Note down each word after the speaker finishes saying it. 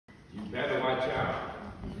better watch out.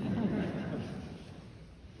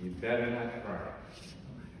 You better not cry.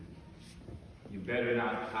 You better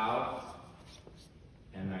not pout.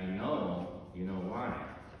 And I know you know why.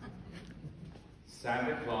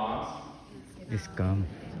 Santa Claus is come.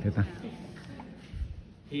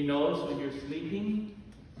 He knows when you're sleeping.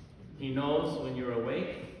 He knows when you're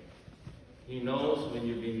awake. He knows when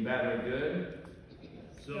you've been bad or good.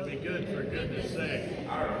 So be good for goodness sake.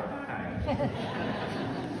 All right.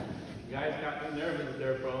 You guys got me nervous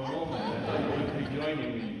there for a moment. I thought you would be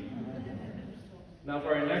joining me. Now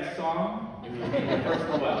for our next song, it will be the first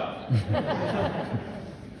Noel.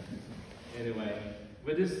 Anyway,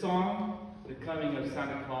 with this song, the coming of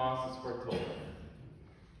Santa Claus is foretold.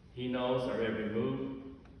 He knows our every move,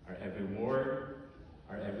 our every word,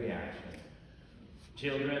 our every action.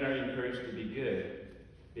 Children are encouraged to be good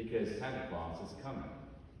because Santa Claus is coming.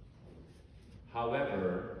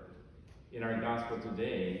 However, in our gospel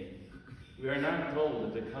today, we are not told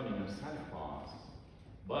of the coming of Santa Claus,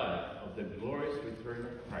 but of the glorious return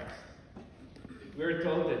of Christ. We are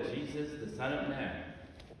told that Jesus, the Son of Man,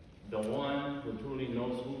 the one who truly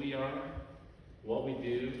knows who we are, what we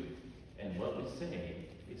do, and what we say,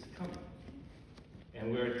 is coming.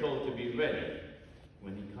 And we are told to be ready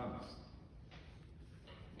when he comes.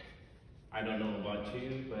 I don't know about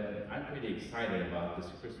you, but I'm pretty excited about this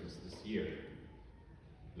Christmas this year.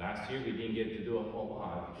 Last year we didn't get to do a whole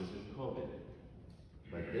lot because of COVID.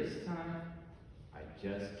 But this time, I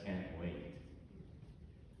just can't wait.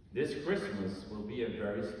 This Christmas will be a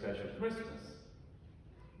very special Christmas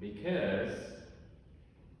because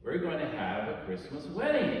we're going to have a Christmas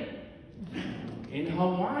wedding in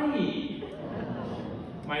Hawaii.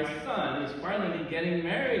 My son is finally getting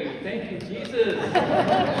married. Thank you, Jesus.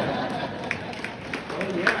 Oh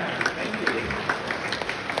yeah, thank you.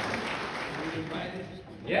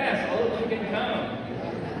 Yes, all of you can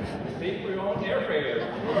come. Pay for your own airfare.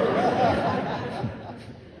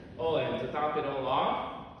 Oh, and to top it all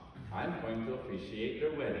off, I'm going to officiate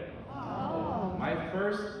their wedding. Oh. My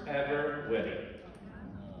first ever wedding.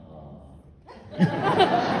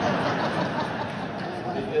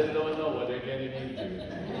 They just don't know what they're getting into.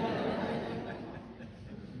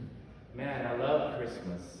 Man, I love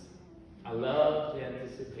Christmas. I love the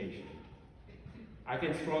anticipation. I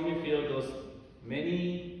can strongly feel those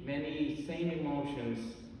many, many same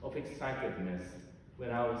emotions of excitedness when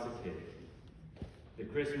I was a kid. The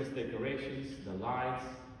Christmas decorations, the lights,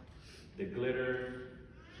 the glitter,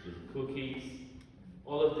 the cookies,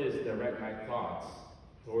 all of this direct my thoughts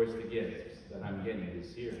towards the gifts that I'm getting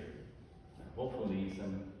this year. And hopefully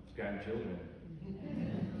some grandchildren.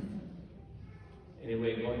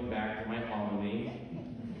 Anyway, going back to my homily,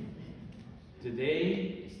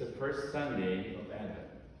 today is the first Sunday of Advent.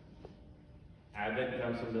 Advent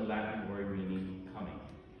comes from the Latin word meaning coming.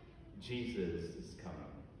 Jesus is coming.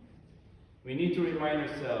 We need to remind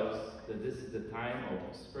ourselves that this is the time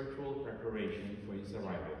of spiritual preparation for his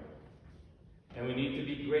arrival. And we need to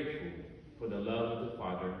be grateful for the love of the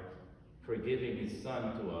Father for giving his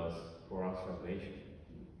Son to us for our salvation.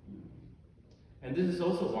 And this is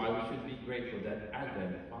also why we should be grateful that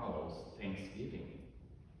Advent follows Thanksgiving.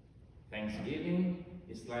 Thanksgiving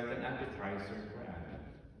is like an appetizer for Advent.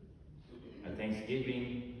 At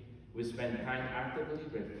Thanksgiving, we spend time actively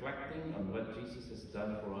reflecting on what Jesus has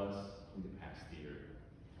done for us in the past year.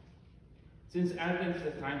 Since Advent is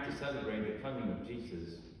the time to celebrate the coming of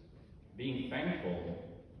Jesus, being thankful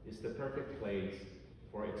is the perfect place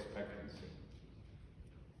for expectancy.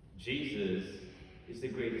 Jesus is the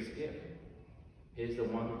greatest gift. He is the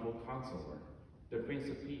wonderful Counselor, the Prince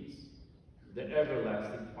of Peace, the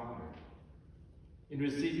everlasting Father. In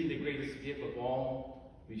receiving the greatest gift of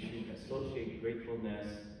all, we should associate gratefulness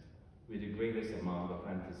with the greatest amount of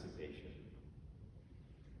anticipation.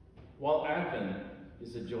 While Advent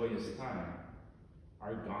is a joyous time,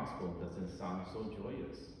 our gospel doesn't sound so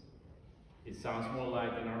joyous. It sounds more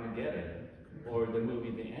like an Armageddon or the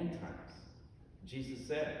movie The End Times. Jesus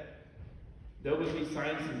said, "There will be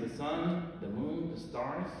signs in the sun, the moon, the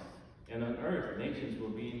stars, and on earth nations will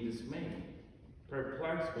be in dismay,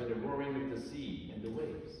 perplexed by the roaring of the sea and the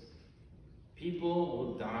waves. People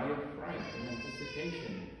will die of fright and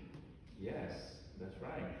anticipation." Yes, that's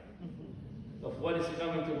right. Of what is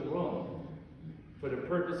coming to the world, for the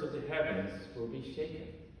purpose of the heavens will be shaken.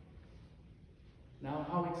 Now,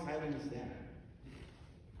 how exciting is that?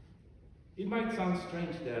 It might sound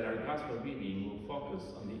strange that our gospel reading will focus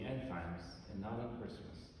on the end times and not on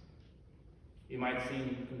Christmas. It might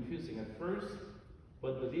seem confusing at first,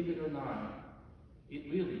 but believe it or not, it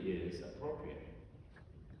really is appropriate.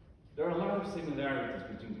 There are a lot of similarities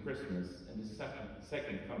between Christmas and the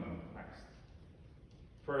second coming of Christ.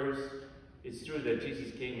 First, it's true that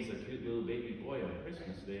Jesus came as a cute little baby boy on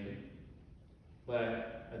Christmas Day,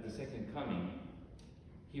 but at the second coming,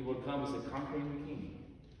 he will come as a conquering king.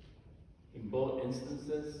 In both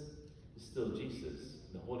instances, it's still Jesus,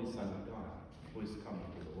 the Holy Son of God, who is coming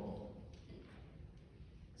to the world.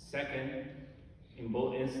 Second, in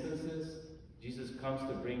both instances, Jesus comes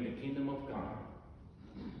to bring the kingdom of God.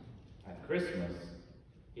 At Christmas,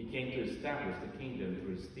 he came to establish the kingdom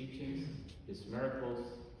through his teachings, his miracles,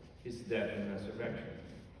 his death and resurrection.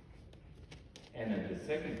 And at the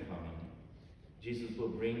second coming, Jesus will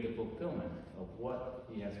bring the fulfillment of what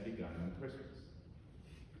he has begun on Christmas.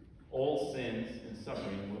 All sins and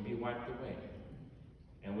suffering will be wiped away,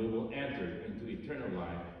 and we will enter into eternal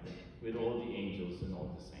life with all the angels and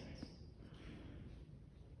all the saints.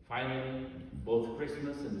 Finally, both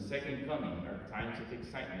Christmas and the second coming are times of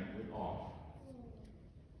excitement with awe.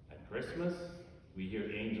 At Christmas, we hear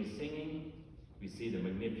angels singing, we see the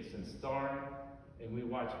magnificent star, and we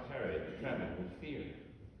watch Herod tremble with fear.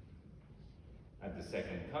 At the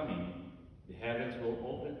second coming, the heavens will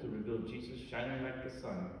open to reveal Jesus shining like the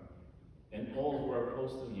sun, and all who are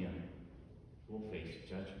close to him will face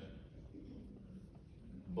judgment.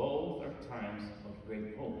 Both are times of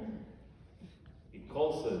great hope. It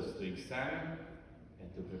calls us to examine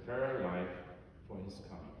and to prepare our life for his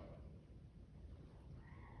coming.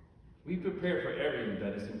 We prepare for everything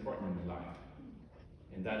that is important in life,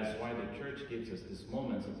 and that is why the church gives us these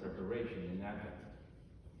moments of preparation in Advent.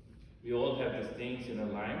 We all have these things in our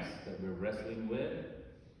lives that we're wrestling with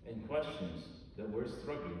and questions that we're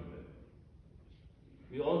struggling with.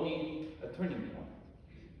 We all need a turning point,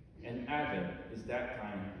 and Advent is that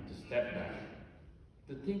time to step back,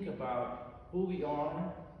 to think about who we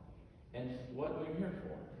are and what we're here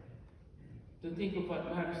for, to think of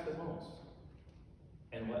what matters the most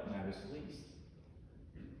and what matters least.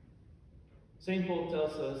 St. Paul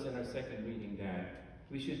tells us in our second reading that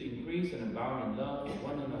we should increase and abound in love for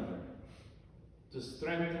one another, to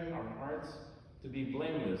strengthen our hearts to be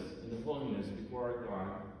blameless in the holiness before our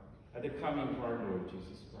God at the coming of our Lord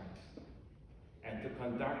Jesus Christ, and to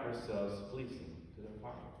conduct ourselves pleasing to the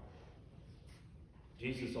Father.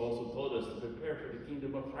 Jesus also told us to prepare for the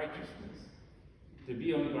kingdom of righteousness, to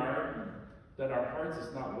be on guard that our hearts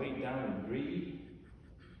is not weighed down with greed,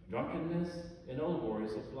 drunkenness, and all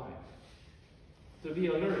worries of life, to be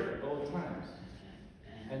alert at all times,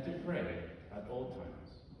 and to pray at all times,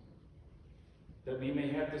 that we may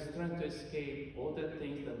have the strength to escape all the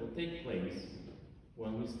things that will take place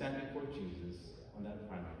when we stand before Jesus on that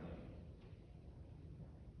final day.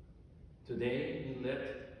 Today, we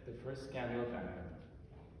lit the first candle of Advent.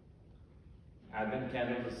 Advent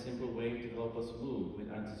candle is a simple way to help us move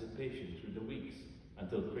with anticipation through the weeks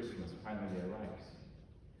until Christmas finally arrives.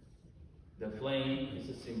 The flame is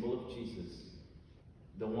a symbol of Jesus,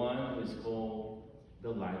 the one who is called the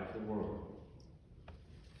light of the world.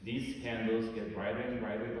 These candles get brighter and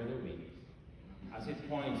brighter by the week, as it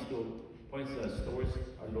points us towards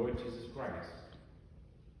our Lord Jesus Christ.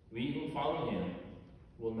 We who follow him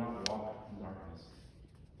will not walk in darkness,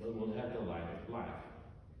 but will have the light of life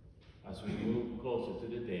as we move closer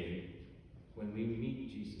to the day when we meet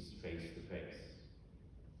Jesus face to face.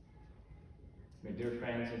 My dear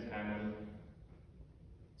friends and family,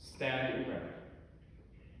 stand erect.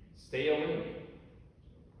 Stay awake.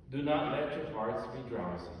 Do not let your hearts be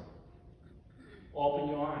drowsy. Open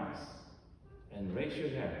your eyes and raise your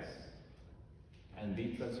heads and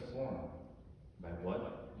be transformed by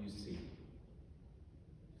what you see.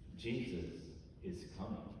 Jesus is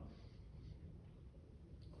coming.